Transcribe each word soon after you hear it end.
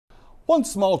One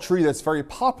small tree that's very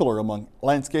popular among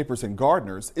landscapers and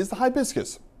gardeners is the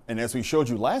hibiscus. And as we showed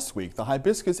you last week, the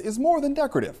hibiscus is more than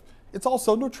decorative. It's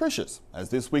also nutritious. As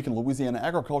This Week in Louisiana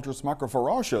Agriculture's Michael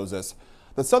Farrar shows us,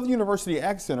 the Southern University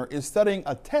Ag Center is studying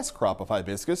a test crop of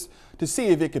hibiscus to see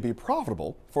if it could be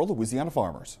profitable for Louisiana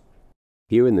farmers.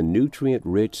 Here in the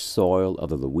nutrient-rich soil of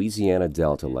the Louisiana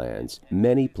Delta lands,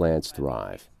 many plants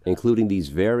thrive, including these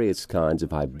various kinds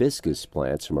of hibiscus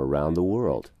plants from around the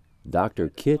world. Dr.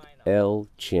 Kit L.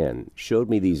 Chen showed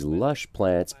me these lush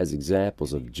plants as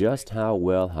examples of just how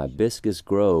well hibiscus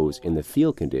grows in the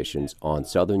field conditions on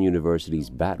Southern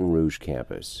University's Baton Rouge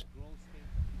campus.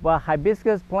 Well,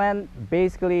 hibiscus plant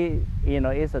basically,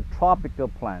 is a tropical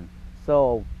plant.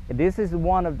 So this is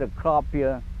one of the crop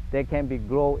here that can be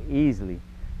grown easily,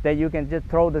 that you can just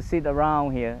throw the seed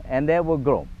around here and they will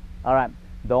grow. All right.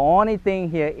 The only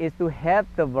thing here is to have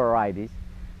the varieties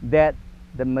that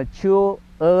mature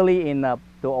early enough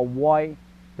to avoid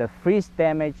the freeze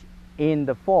damage in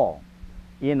the fall,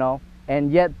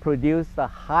 and yet produce the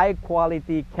high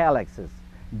quality calyxes.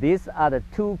 These are the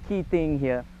two key things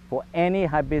here for any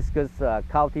hibiscus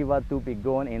cultivar to be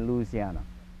grown in Louisiana.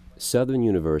 Southern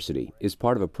University is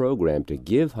part of a program to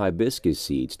give hibiscus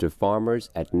seeds to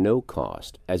farmers at no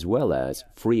cost, as well as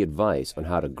free advice on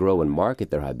how to grow and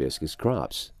market their hibiscus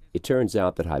crops. It turns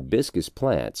out that hibiscus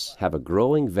plants have a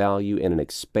growing value in an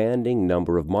expanding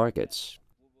number of markets.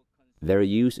 Their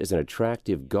use as an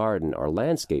attractive garden or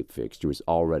landscape fixture is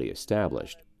already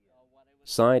established.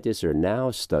 Scientists are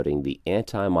now studying the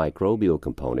antimicrobial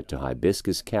component to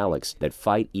hibiscus calyx that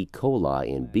fight E. coli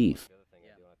in beef,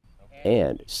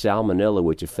 and salmonella,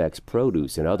 which affects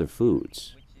produce and other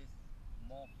foods.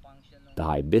 The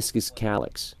hibiscus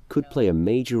calyx could play a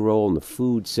major role in the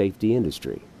food safety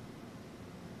industry.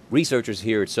 Researchers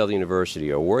here at Southern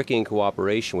University are working in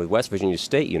cooperation with West Virginia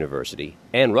State University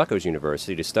and Rutgers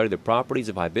University to study the properties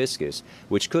of hibiscus,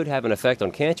 which could have an effect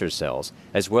on cancer cells,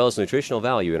 as well as nutritional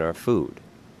value in our food.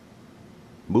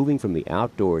 Moving from the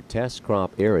outdoor test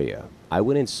crop area, I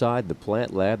went inside the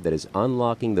plant lab that is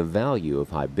unlocking the value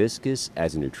of hibiscus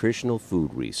as a nutritional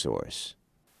food resource.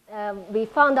 We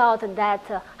found out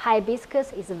that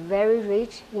hibiscus is very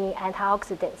rich in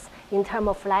antioxidants in terms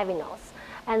of flavonoids.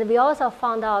 And we also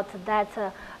found out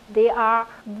that there are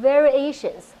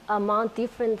variations among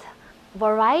different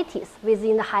varieties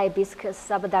within the hibiscus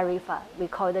subdariffa. We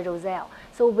call it roselle.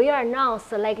 So we are now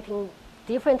selecting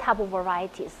different type of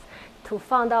varieties to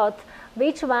find out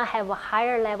which one have a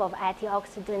higher level of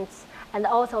antioxidants and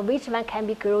also which one can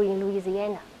be grown in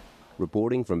Louisiana.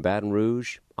 Reporting from Baton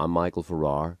Rouge, I'm Michael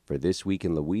Farrar for This Week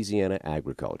in Louisiana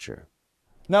Agriculture.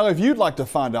 Now, if you'd like to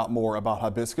find out more about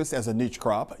hibiscus as a niche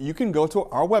crop, you can go to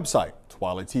our website,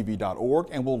 twilatv.org,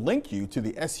 and we'll link you to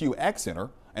the SU Ag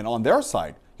Center. And on their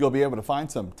site, you'll be able to find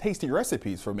some tasty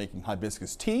recipes for making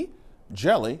hibiscus tea,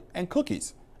 jelly, and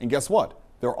cookies. And guess what?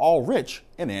 They're all rich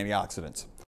in antioxidants.